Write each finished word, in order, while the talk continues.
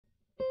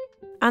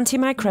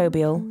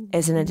Antimicrobial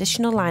is an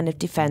additional line of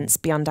defence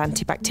beyond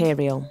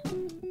antibacterial.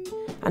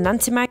 An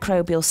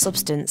antimicrobial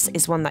substance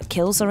is one that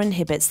kills or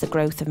inhibits the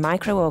growth of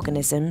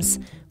microorganisms,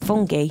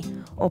 fungi,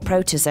 or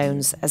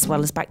protozoans, as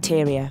well as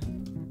bacteria.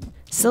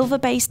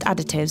 Silver-based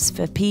additives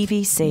for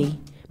PVC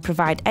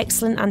provide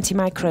excellent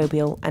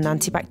antimicrobial and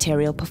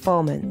antibacterial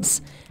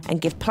performance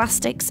and give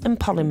plastics and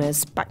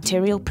polymers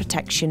bacterial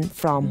protection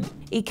from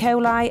E.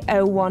 coli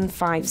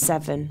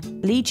 0157,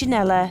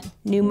 Legionella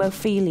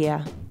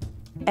pneumophila,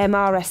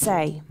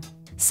 MRSA,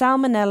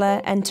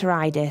 Salmonella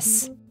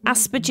enteritidis,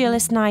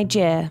 Aspergillus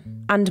niger,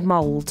 and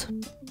mould.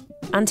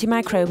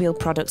 Antimicrobial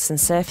products and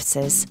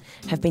surfaces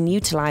have been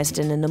utilised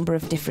in a number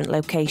of different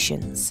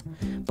locations,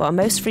 but are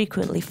most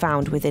frequently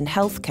found within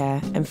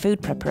healthcare and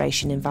food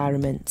preparation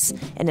environments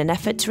in an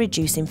effort to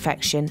reduce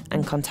infection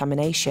and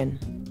contamination.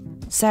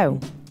 So,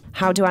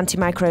 how do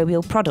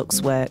antimicrobial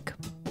products work?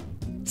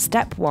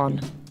 Step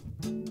 1.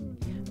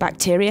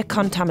 Bacteria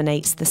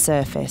contaminates the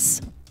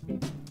surface.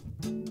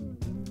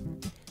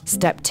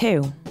 Step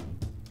 2.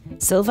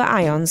 Silver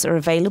ions are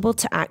available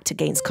to act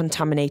against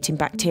contaminating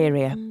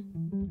bacteria.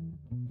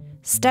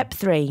 Step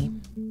 3.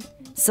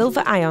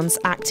 Silver ions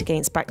act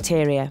against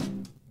bacteria.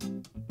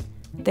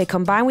 They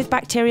combine with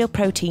bacterial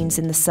proteins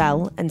in the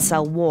cell and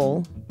cell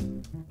wall,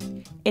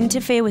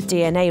 interfere with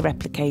DNA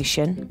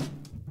replication,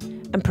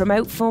 and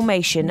promote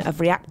formation of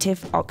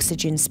reactive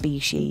oxygen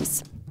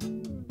species.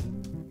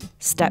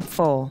 Step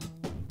 4.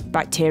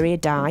 Bacteria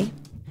die.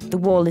 The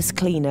wall is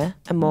cleaner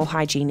and more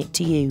hygienic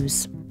to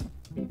use.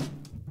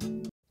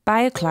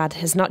 BioClad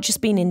has not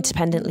just been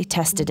independently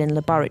tested in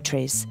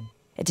laboratories,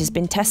 it has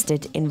been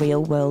tested in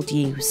real-world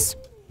use.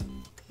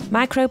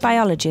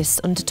 Microbiologists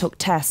undertook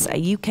tests at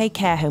a UK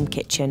care home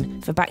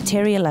kitchen for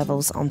bacteria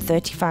levels on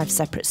 35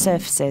 separate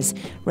surfaces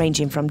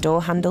ranging from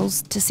door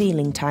handles to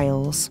ceiling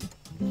tiles.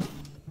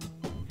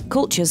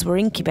 Cultures were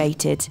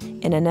incubated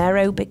in an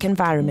aerobic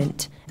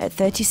environment at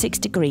 36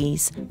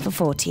 degrees for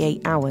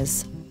 48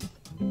 hours.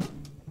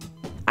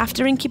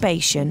 After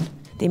incubation,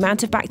 the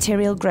amount of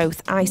bacterial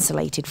growth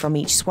isolated from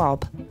each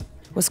swab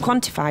was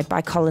quantified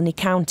by colony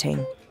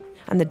counting,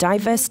 and the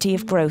diversity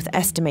of growth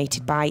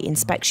estimated by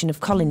inspection of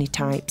colony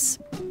types.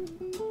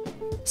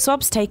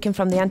 Swabs taken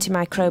from the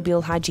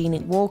antimicrobial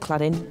hygienic wall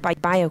cladding by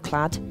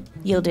BioClad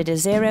yielded a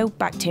 0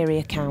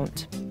 bacteria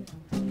count.